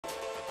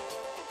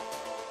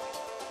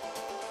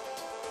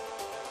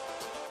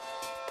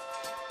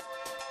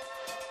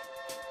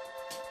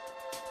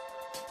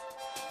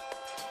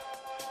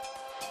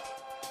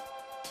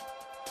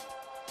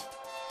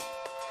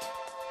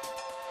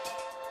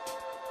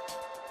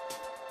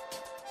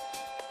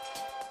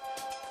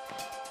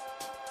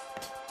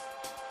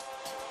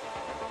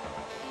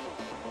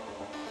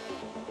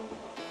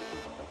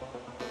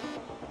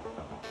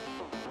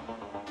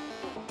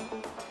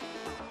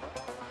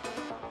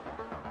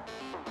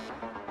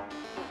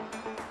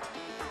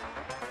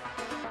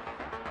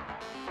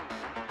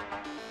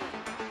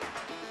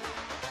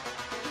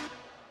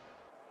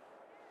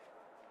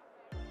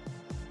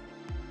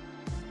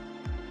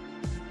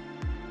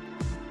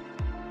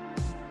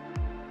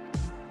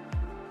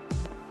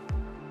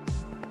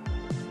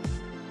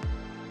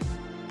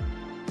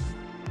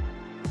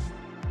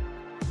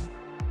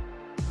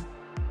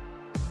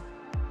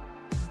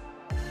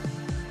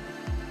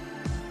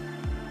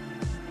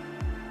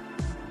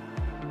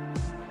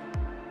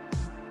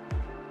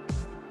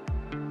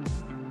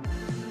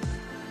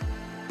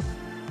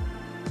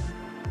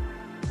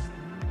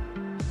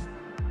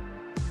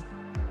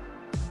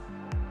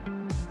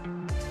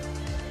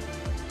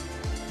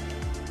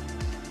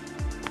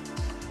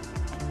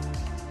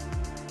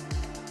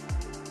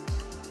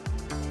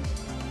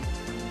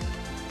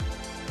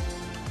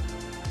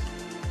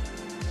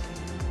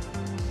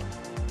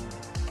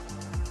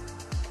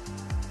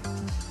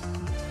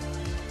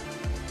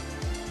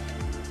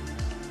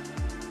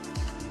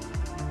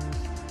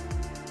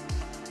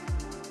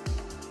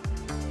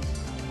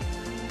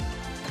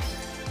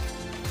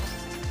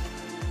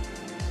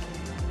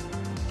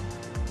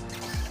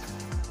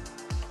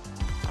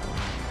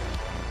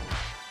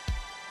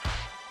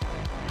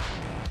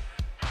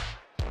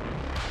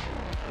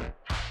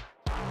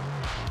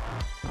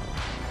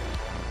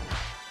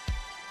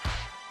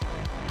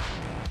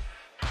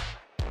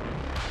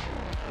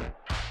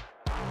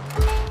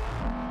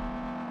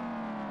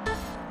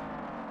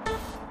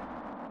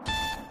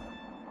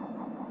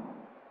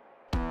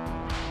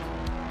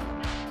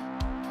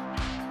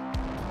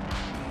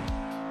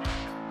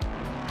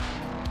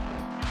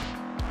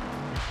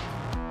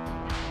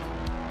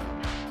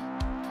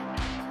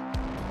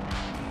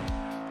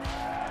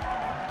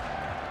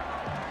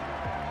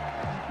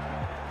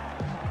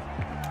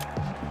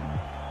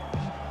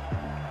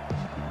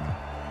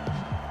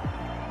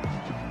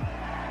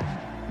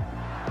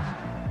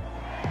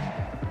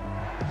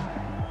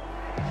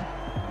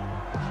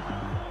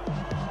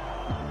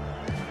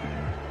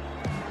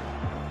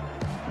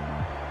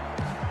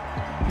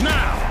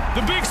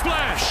The Big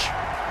Splash,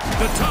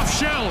 the Tough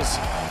Shells,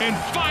 and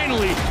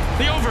finally,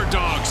 the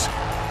Overdogs.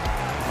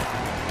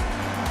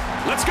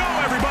 Let's go,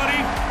 everybody!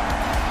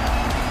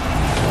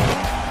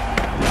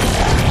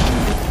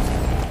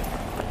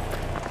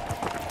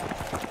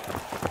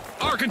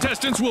 Our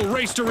contestants will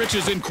race to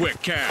riches in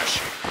quick cash.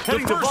 The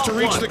first to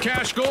reach the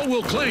cash goal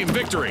will claim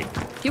victory.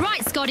 You're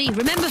right, Scotty.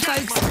 Remember,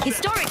 folks,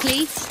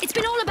 historically, it's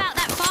been all about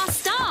that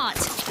fast start.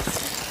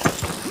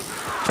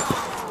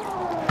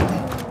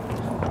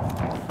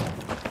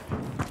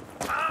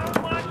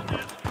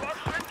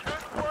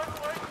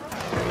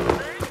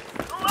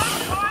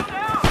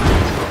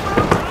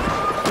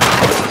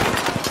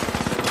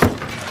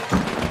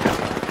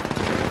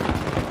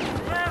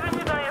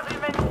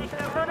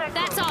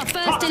 That's our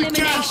first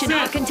elimination.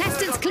 Our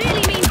contestants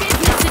clearly mean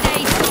business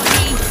today,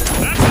 Scotty.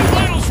 That's the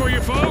finals for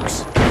you,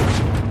 folks.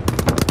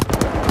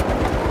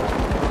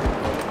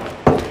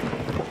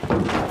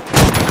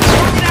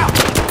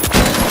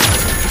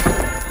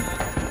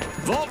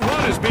 Vault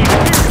 1 is being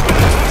pierced by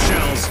the Tough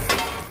Shells.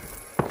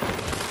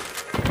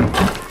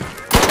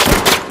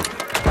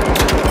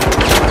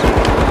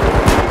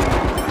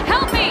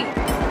 Help me!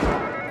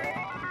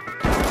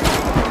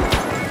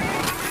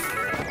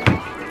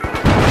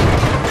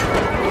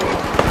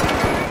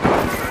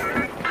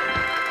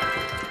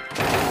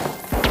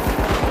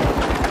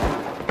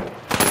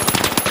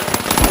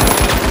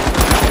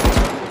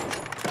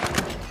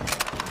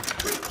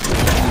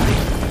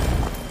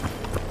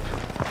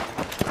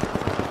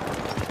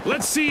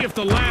 Let's see if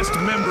the last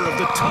member of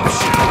the Tough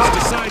Shells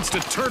decides to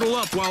turtle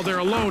up while they're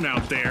alone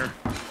out there.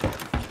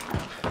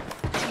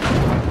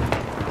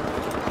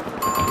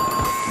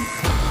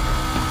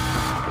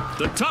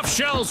 The Tough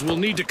Shells will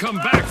need to come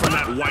back from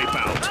that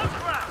wipeout.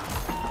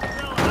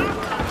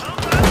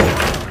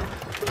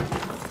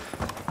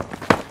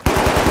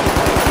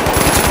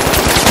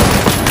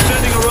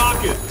 Sending a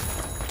rocket.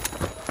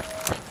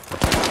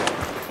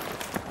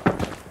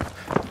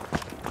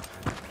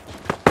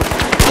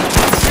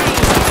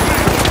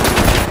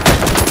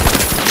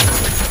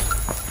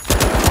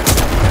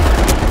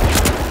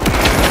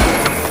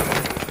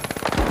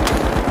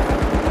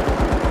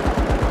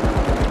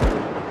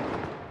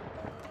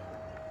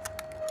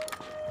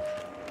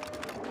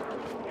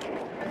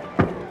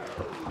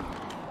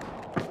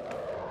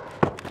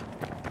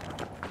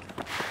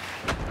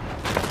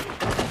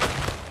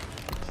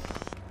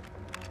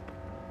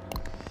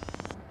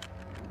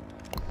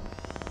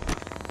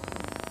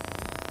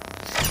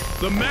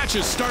 The match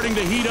is starting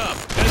to heat up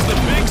as the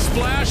Big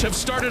Splash have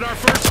started our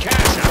first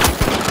cash out.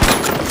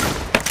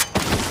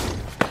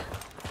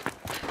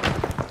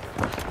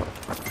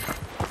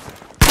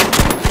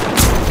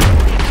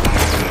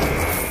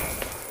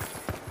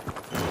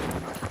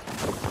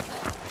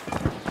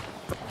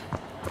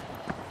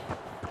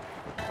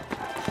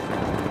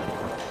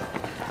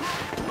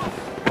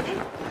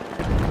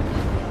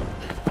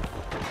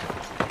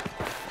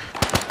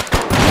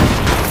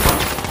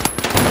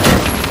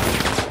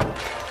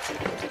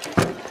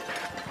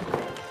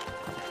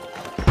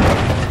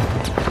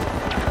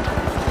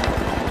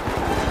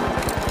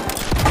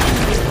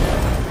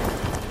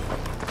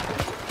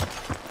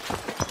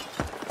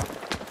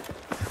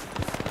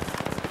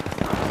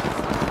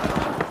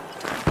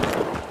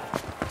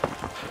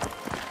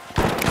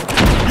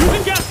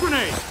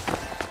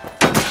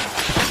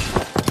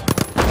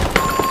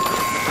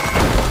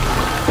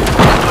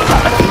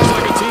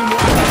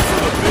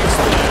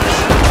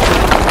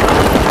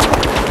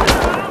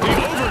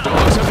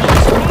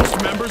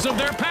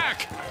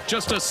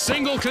 Just a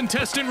single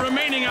contestant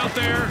remaining out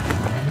there. On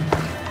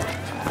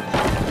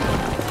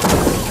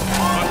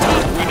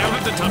top, we now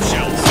have the Tough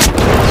Shells.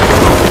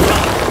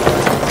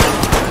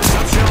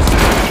 Tough Shells have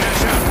to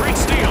cash out. Great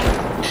steal.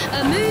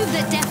 A move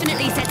that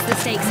definitely sets the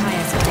stakes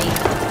higher, Scotty.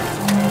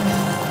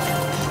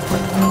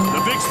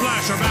 The Big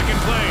Splash are back in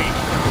play.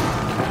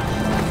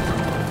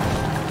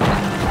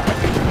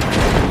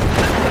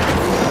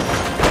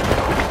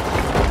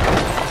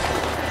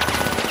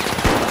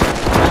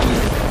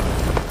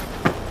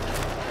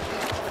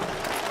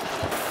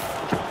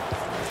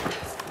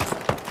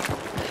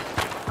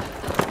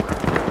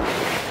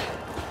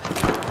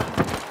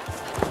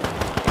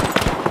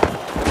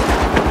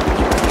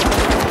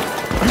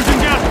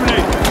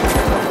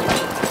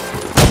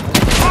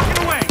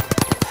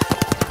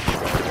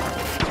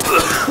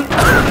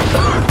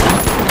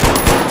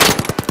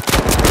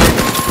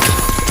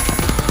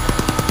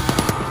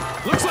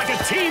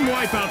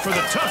 Wipeout for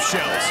the Tough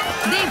Shells.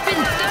 They've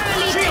been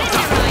thoroughly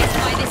terrorized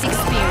by this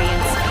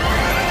experience.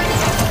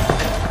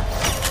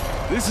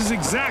 This is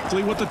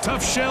exactly what the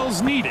Tough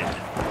Shells needed.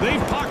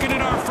 They've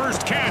pocketed our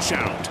first cash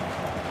out.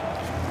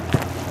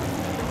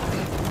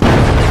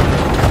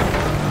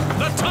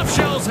 The Tough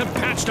Shells have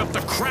patched up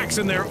the cracks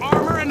in their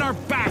armor and are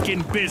back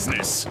in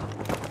business.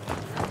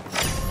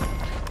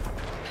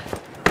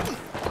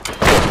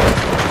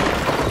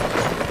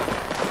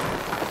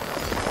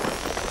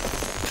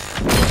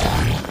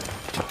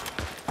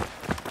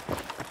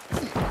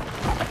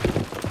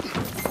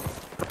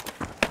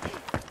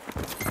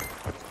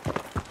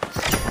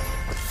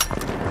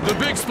 The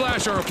Big Big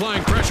Splash are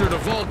applying pressure to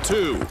Vault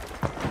 2.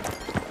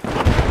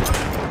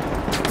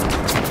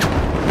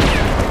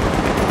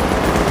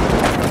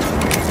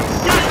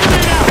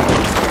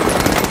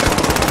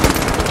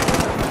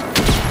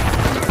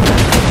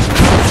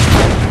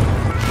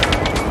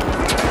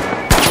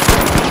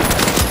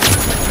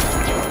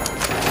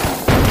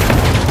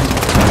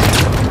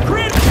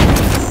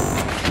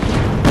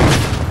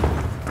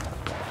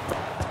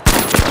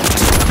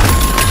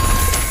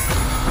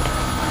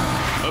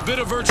 A bit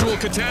of virtual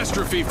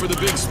catastrophe for the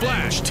Big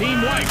Splash.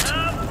 Team wiped.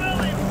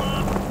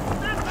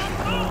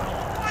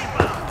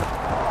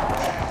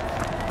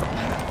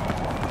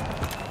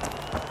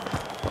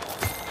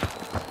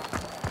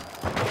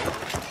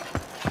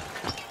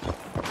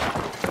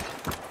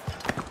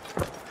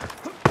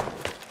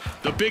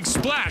 The Big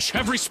Splash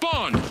have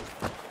respawned.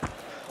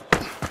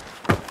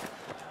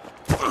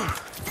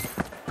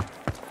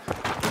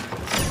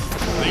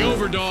 The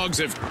Overdogs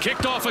have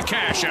kicked off a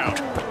cash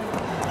out.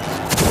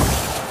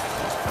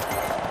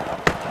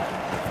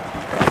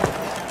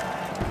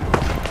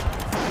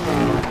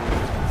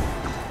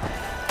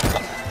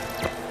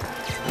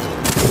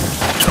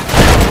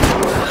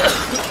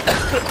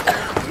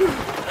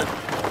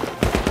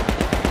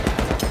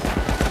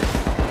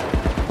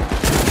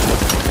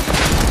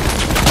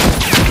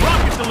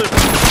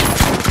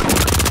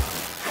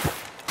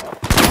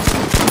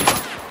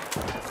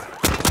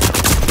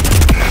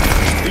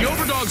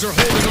 Are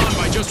holding on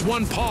by just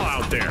one paw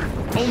out there.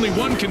 Only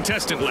one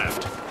contestant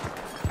left.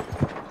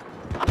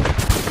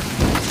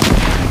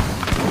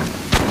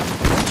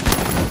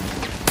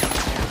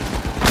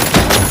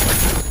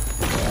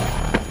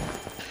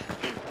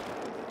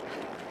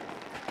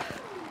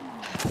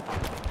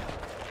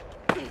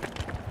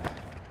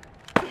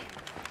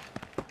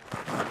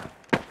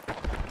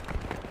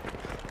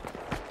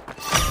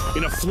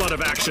 In a flood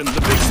of action,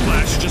 the Big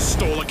Splash just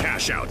stole a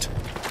cash out.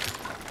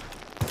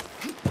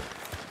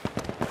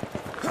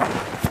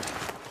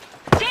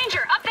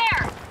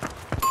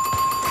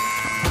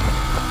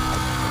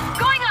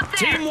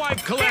 Team wipe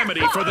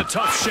calamity for the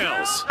Tough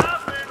Shells.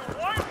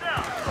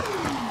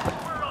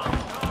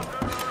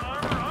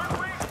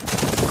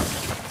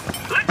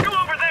 Let's go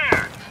over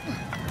there.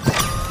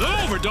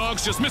 The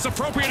Overdogs just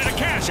misappropriated a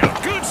cash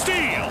out. Good steal.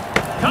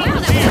 Wow, that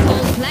was a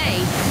bold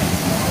play.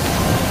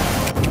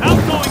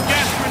 Outgoing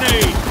gas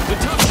grenade. The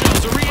Tough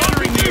Shells are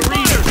re-entering the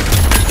arena.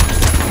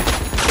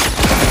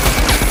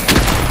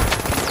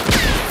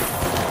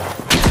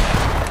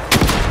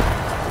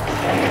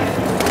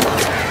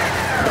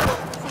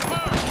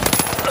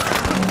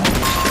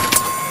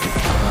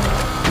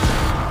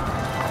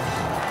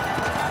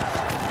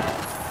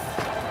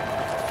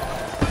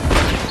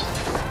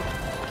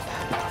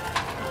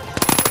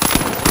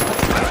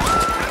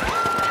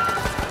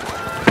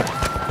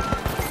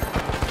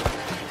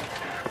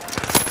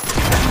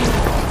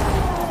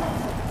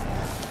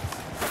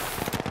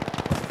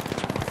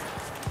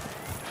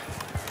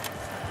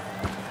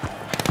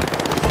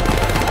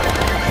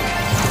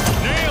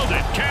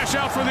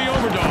 Out for the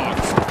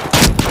Overdogs.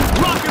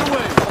 Rocket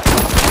away.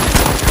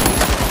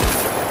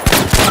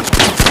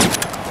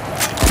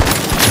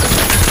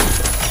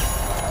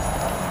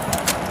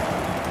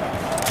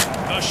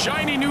 A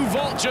shiny new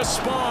vault just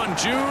spawned,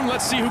 June.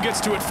 Let's see who gets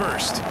to it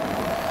first.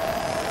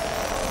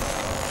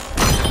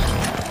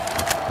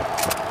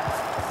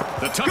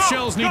 The Tough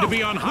Shells need to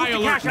be on high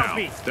alert now.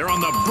 They're on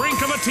the brink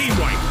of a team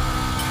wipe.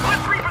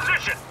 Let's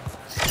reposition.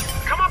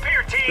 Come up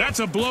here, team. That's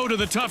a blow to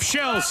the Tough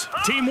Shells.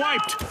 Team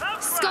wiped.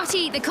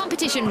 Scotty, the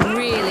competition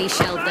really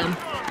shelled them.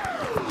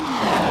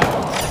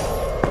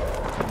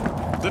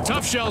 The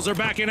Tough Shells are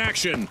back in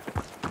action.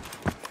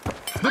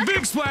 The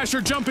Big Splash are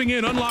jumping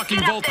in,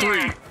 unlocking Vault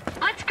 3.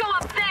 Let's go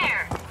up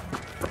there.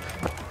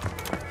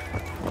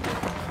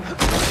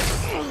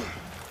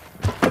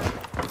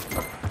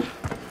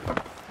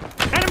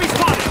 Enemy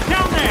spotted.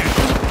 Down there.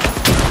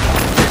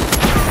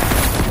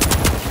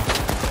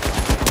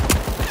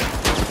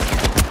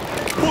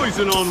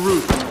 Poison en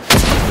route.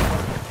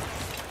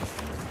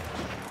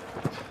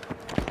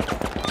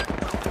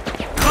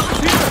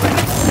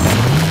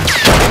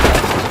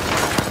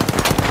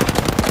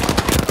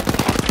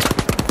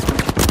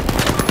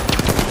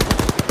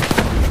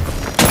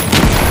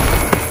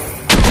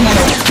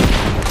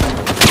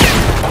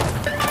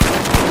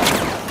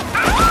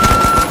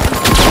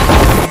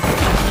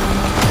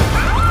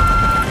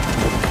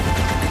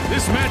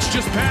 This match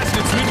just passed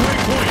its midway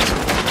point.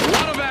 A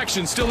lot of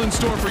action still in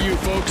store for you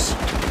folks.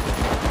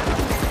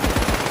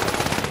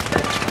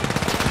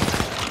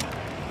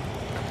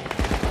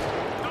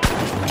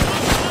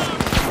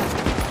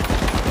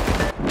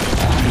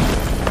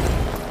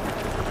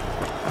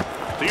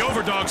 The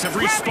Overdogs have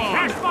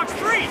respawned. Xbox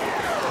 3.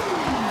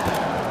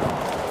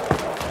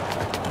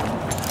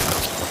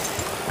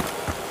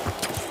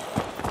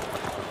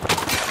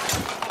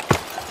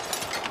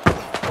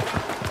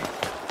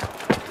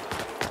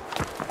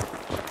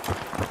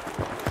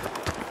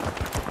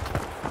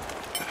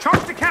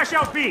 Charge the cash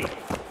out B.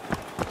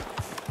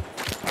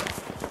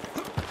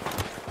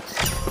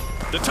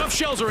 The Tough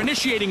Shells are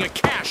initiating a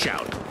cash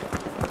out.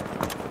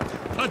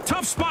 A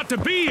tough spot to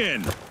be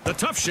in. The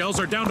tough shells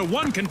are down to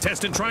one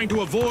contestant trying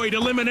to avoid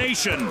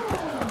elimination.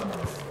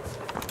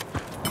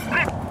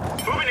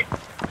 Moving.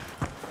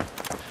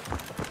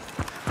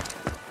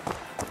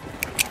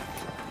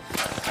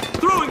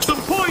 Throwing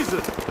some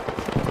poison!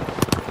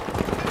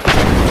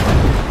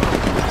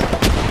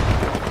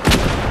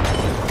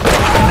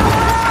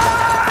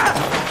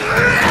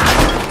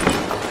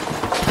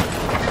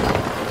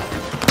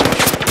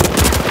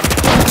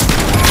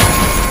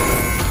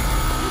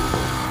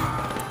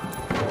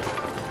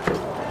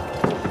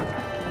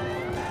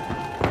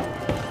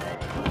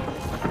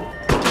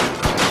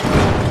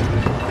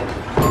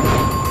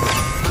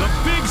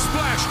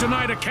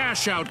 Denied a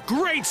cash out.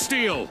 Great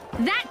steal.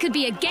 That could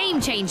be a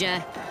game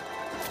changer.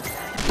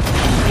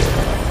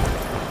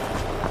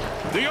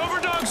 The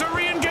overdogs are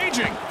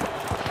re-engaging.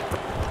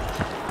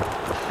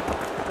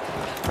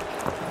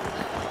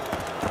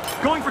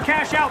 Going for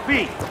cash out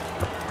B.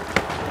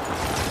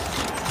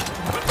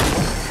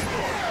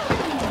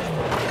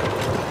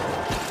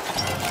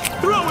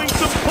 Throwing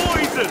some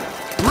poison.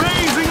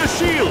 Raising a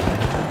shield.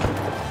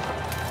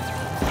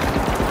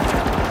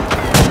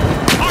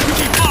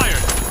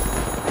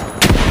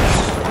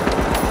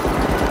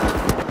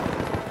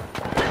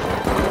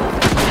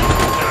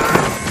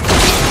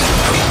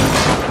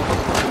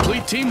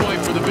 Team wipe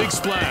for the big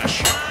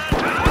splash.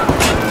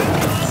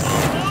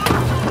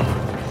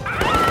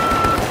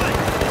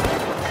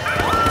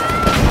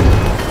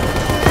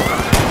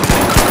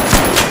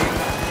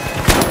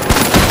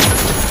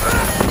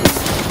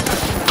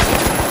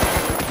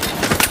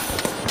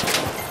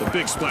 The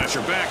big splash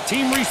are back.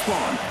 Team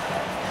respawn.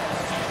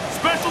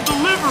 Special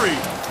delivery.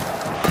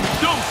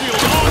 Dome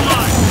shield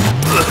online.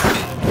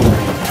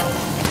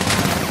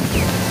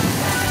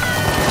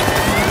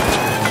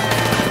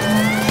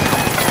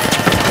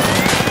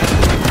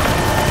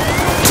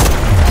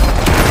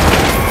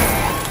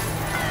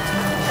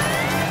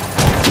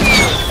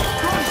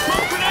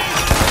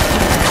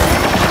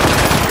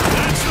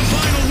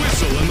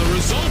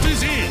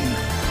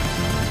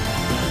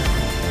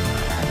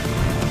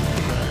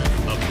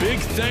 Big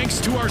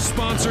thanks to our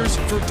sponsors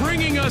for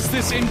bringing us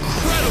this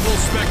incredible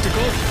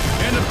spectacle,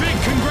 and a big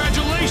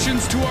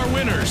congratulations to our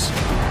winners.